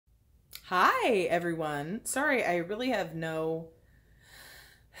Hi, everyone. Sorry, I really have no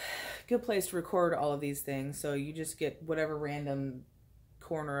good place to record all of these things, so you just get whatever random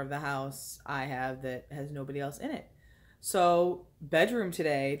corner of the house I have that has nobody else in it. So, bedroom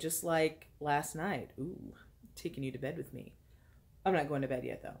today, just like last night. Ooh, taking you to bed with me. I'm not going to bed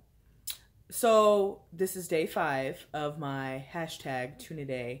yet, though. So, this is day 5 of my hashtag Tuna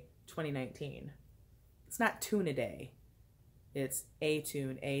Day 2019. It's not Tuna Day. It's a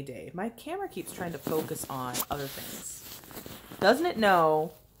tune, a day. My camera keeps trying to focus on other things. Doesn't it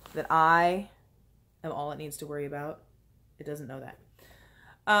know that I am all it needs to worry about? It doesn't know that.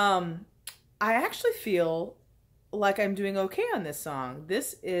 I actually feel like I'm doing okay on this song.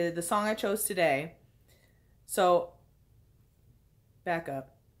 This is the song I chose today. So, back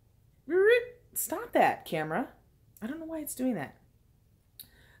up. Stop that, camera. I don't know why it's doing that.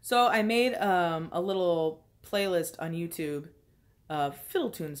 So I made a little playlist on YouTube of fiddle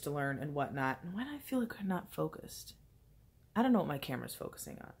tunes to learn and whatnot. And why do I feel like I'm not focused? I don't know what my camera's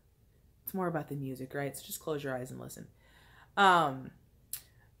focusing on. It's more about the music, right? So just close your eyes and listen.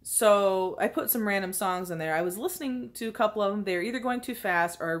 So I put some random songs in there. I was listening to a couple of them. They were either going too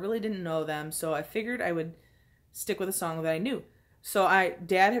fast or I really didn't know them. So I figured I would stick with a song that I knew. So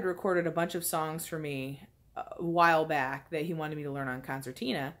Dad had recorded a bunch of songs for me a while back that he wanted me to learn on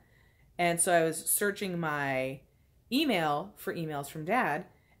concertina. And so I was searching my email for emails from Dad,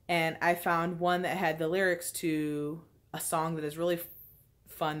 and I found one that had the lyrics to a song that is really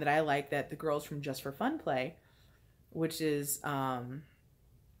fun that I like, that the girls from Just for Fun play, which is fun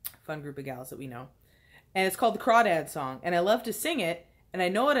group of gals that we know. And it's called the Crawdad Song, and I love to sing it, and I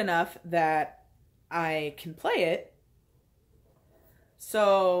know it enough that I can play it.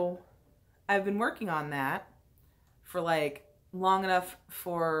 So I've been working on that for like long enough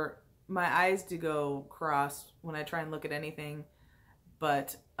for my eyes to go cross when I try and look at anything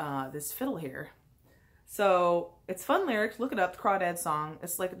but this fiddle here. So it's fun lyrics. Look it up, the Crawdad Song.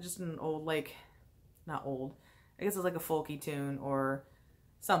 It's like just an old, like, not old, I guess it's like a folky tune or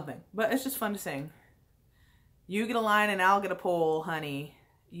something, but it's just fun to sing. You get a line and I'll get a pole, honey.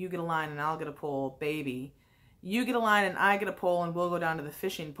 You get a line and I'll get a pole, baby. You get a line and I get a pole and we'll go down to the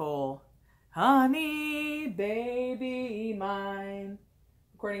fishing pole. Honey, baby mine.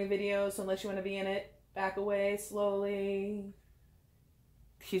 Recording a video, so unless you want to be in it, back away slowly.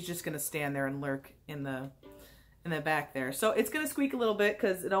 He's just going to stand there and lurk in the back there. So it's going to squeak a little bit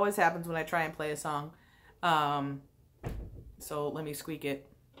because it always happens when I try and play a song. So let me squeak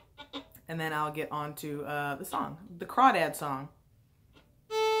it. And then I'll get on to the song. The Crawdad Song.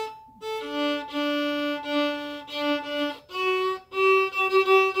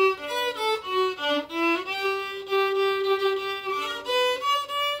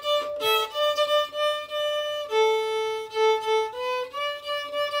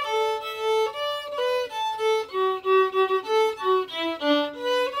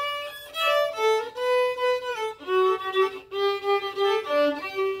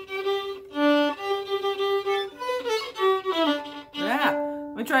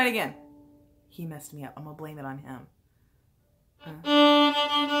 Let me try it again. He messed me up. I'm gonna blame it on him.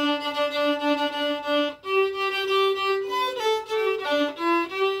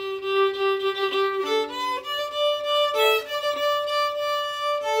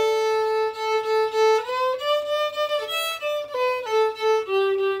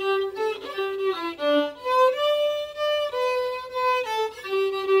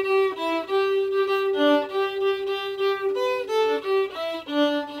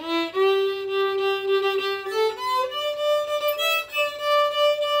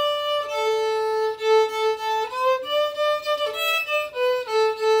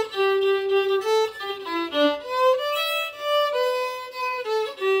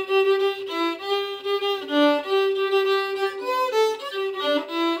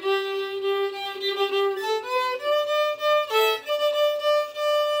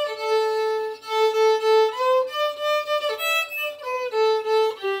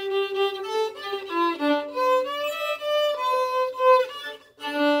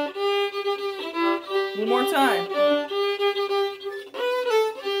 One more time.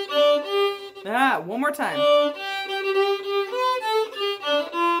 One more time.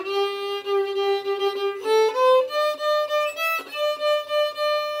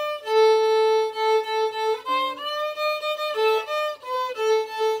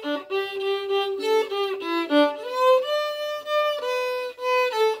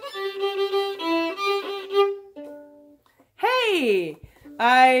 Hey!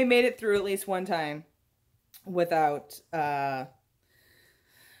 I made it through at least one time without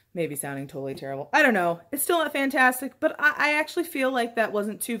maybe sounding totally terrible. I don't know. It's still not fantastic, but I actually feel like that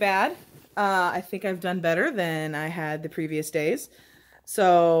wasn't too bad. I think I've done better than I had the previous days.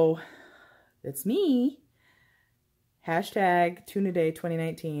 So it's me. Hashtag Tuna Day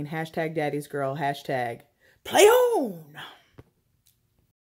 2019. Hashtag Daddy's Girl. Hashtag play on.